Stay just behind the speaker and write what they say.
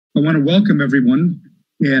I want to welcome everyone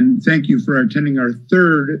and thank you for attending our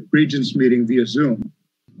third Regents meeting via Zoom.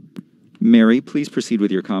 Mary, please proceed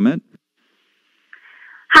with your comment.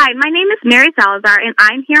 Hi, my name is Mary Salazar, and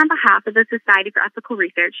I'm here on behalf of the Society for Ethical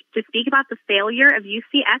Research to speak about the failure of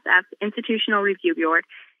UCSF's Institutional Review Board.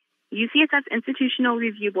 UCSF's Institutional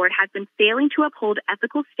Review Board has been failing to uphold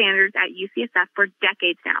ethical standards at UCSF for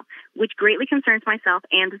decades now, which greatly concerns myself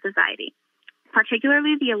and the Society.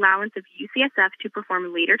 Particularly the allowance of UCSF to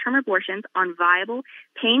perform later-term abortions on viable,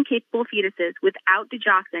 pain-capable fetuses without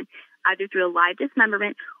digoxin, either through a live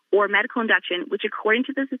dismemberment or medical induction, which according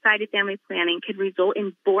to the Society of Family Planning could result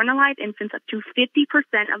in born-alive infants up to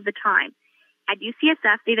 50% of the time. At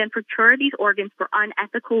UCSF, they then procure these organs for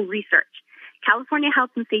unethical research. California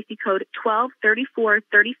Health and Safety Code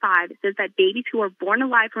 123435 says that babies who are born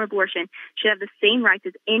alive from abortion should have the same rights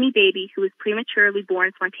as any baby who is prematurely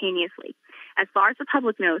born spontaneously. As far as the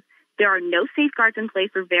public knows, there are no safeguards in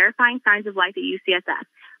place for verifying signs of life at UCSF.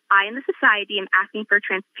 I and the Society am asking for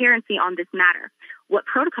transparency on this matter. What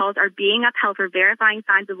protocols are being upheld for verifying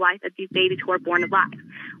signs of life of these babies who are born alive?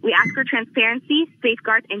 We ask for transparency,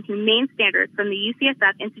 safeguards, and humane standards from the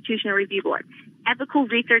UCSF Institutional Review Board. Ethical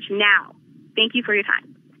research now. Thank you for your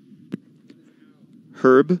time.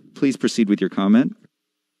 Herb, please proceed with your comment.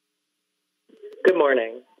 Good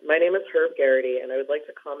morning. My name is Herb Garrity, and I would like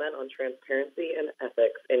to comment on transparency and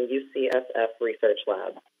ethics in UCSF Research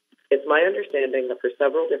Lab. It's my understanding that for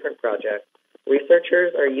several different projects,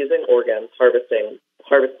 researchers are using organs harvested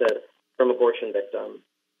from abortion victims.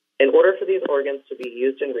 In order for these organs to be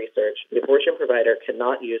used in research, the abortion provider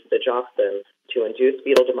cannot use digoxin to induce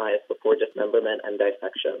fetal demise before dismemberment and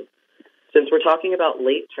dissection. Since we're talking about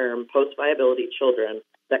late-term, post-viability children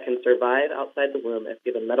that can survive outside the womb if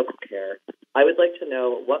given medical care, I would like to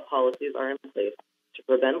know what policies are in place to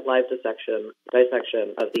prevent live dissection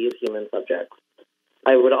of these human subjects.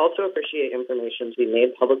 I would also appreciate information to be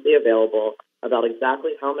made publicly available about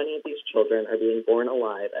exactly how many of these children are being born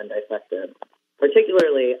alive and dissected.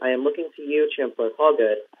 Particularly, I am looking to you, Chancellor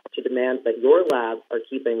Hallgood, to demand that your labs are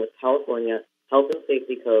keeping with California Health and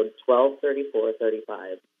Safety Code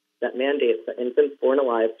 123435 that mandates that infants born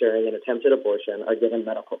alive during an attempted abortion are given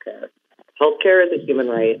medical care. Healthcare is a human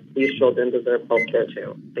right. These children deserve healthcare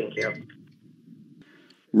too. Thank you.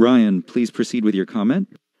 Ryan, please proceed with your comment.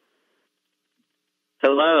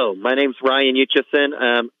 Hello, my name's Ryan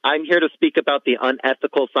Uchison. I'm here to speak about the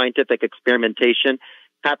unethical scientific experimentation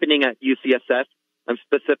happening at UCSF. I'm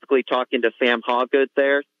specifically talking to Sam Hallgood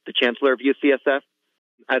there, the Chancellor of UCSF.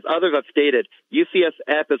 As others have stated,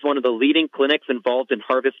 UCSF is one of the leading clinics involved in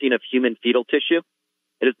harvesting of human fetal tissue.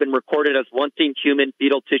 It has been recorded as wanting human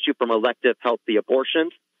fetal tissue from elective healthy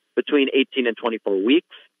abortions between 18 and 24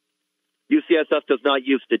 weeks. UCSF does not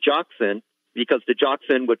use digoxin because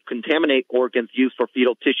digoxin would contaminate organs used for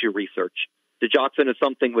fetal tissue research. Digoxin is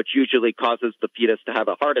something which usually causes the fetus to have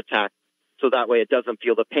a heart attack, so that way it doesn't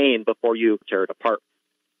feel the pain before you tear it apart.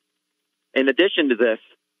 In addition to this,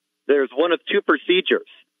 there's one of two procedures.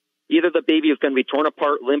 Either the baby is going to be torn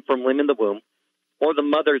apart limb from limb in the womb, or the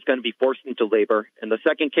mother is going to be forced into labor. In the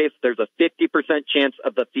second case, there's a 50% chance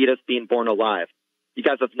of the fetus being born alive. You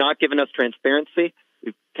guys have not given us transparency.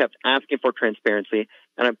 We've kept asking for transparency,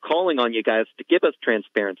 and I'm calling on you guys to give us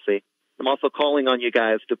transparency. I'm also calling on you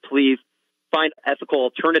guys to please find ethical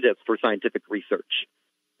alternatives for scientific research,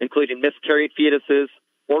 including miscarried fetuses,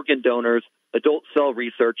 organ donors, adult cell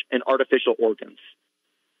research, and artificial organs.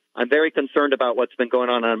 I'm very concerned about what's been going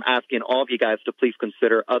on, and I'm asking all of you guys to please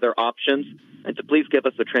consider other options and to please give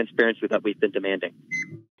us the transparency that we've been demanding.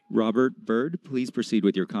 Robert Bird, please proceed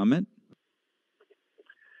with your comment.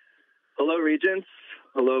 Hello, Regents.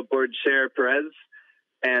 Hello, Board Chair Perez.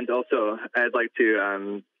 And also, I'd like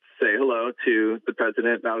to say hello to the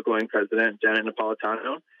President, outgoing President, Janet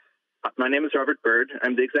Napolitano. My name is Robert Bird.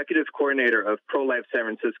 I'm the Executive Coordinator of Pro-Life San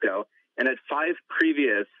Francisco. And at 5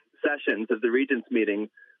 previous sessions of the Regents meeting,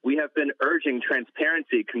 we have been urging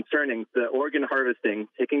transparency concerning the organ harvesting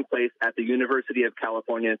taking place at the University of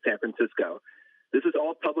California, San Francisco. This is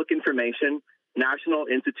all public information, National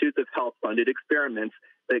Institutes of Health funded experiments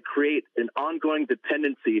that create an ongoing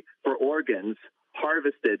dependency for organs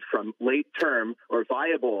harvested from late-term or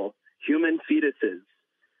viable human fetuses.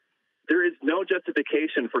 There is no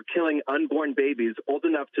justification for killing unborn babies old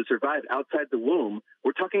enough to survive outside the womb.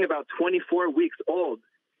 We're talking about 24 weeks old.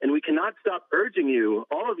 And we cannot stop urging you,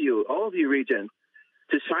 all of you Regents,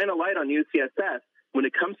 to shine a light on UCSF when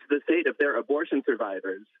it comes to the fate of their abortion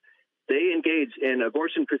survivors. They engage in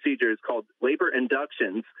abortion procedures called labor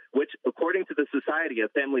inductions, which, according to the Society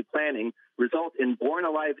of Family Planning, result in born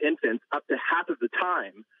alive infants up to half of the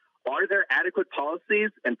time. Are there adequate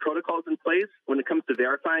policies and protocols in place when it comes to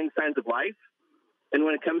verifying signs of life? And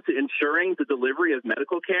when it comes to ensuring the delivery of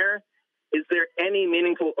medical care, is there any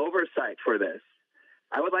meaningful oversight for this?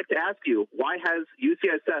 I would like to ask you, why has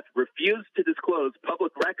UCSF refused to disclose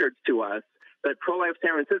public records to us that Pro-Life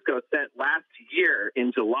San Francisco sent last year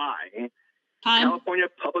in July? California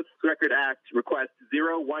Public Record Act request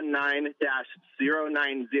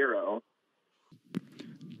 019-090.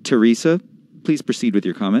 Teresa, please proceed with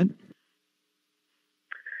your comment.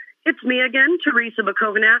 It's me again, Teresa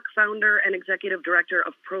Bakovenak, founder and executive director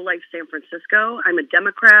of Pro-Life San Francisco. I'm a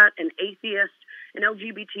Democrat, an atheist, an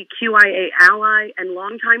LGBTQIA ally, and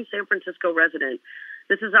longtime San Francisco resident.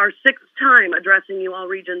 This is our 6th time addressing you all,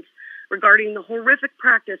 Regents, regarding the horrific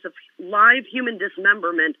practice of live human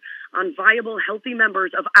dismemberment on viable, healthy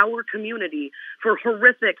members of our community for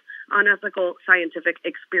horrific, unethical scientific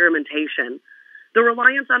experimentation. The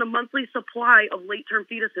reliance on a monthly supply of late-term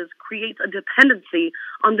fetuses creates a dependency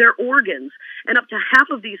on their organs, and up to half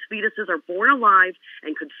of these fetuses are born alive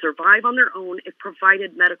and could survive on their own if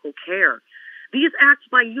provided medical care. These acts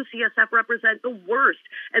by UCSF represent the worst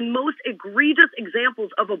and most egregious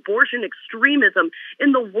examples of abortion extremism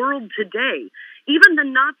in the world today. Even the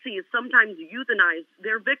Nazis sometimes euthanized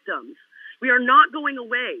their victims. We are not going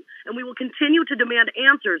away, and we will continue to demand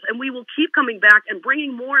answers, and we will keep coming back and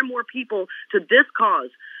bringing more and more people to this cause.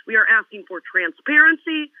 We are asking for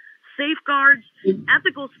transparency, safeguards,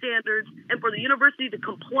 ethical standards, and for the university to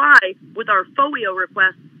comply with our FOIA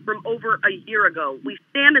request from over a year ago. We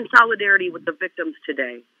stand in solidarity with the victims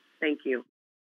today. Thank you.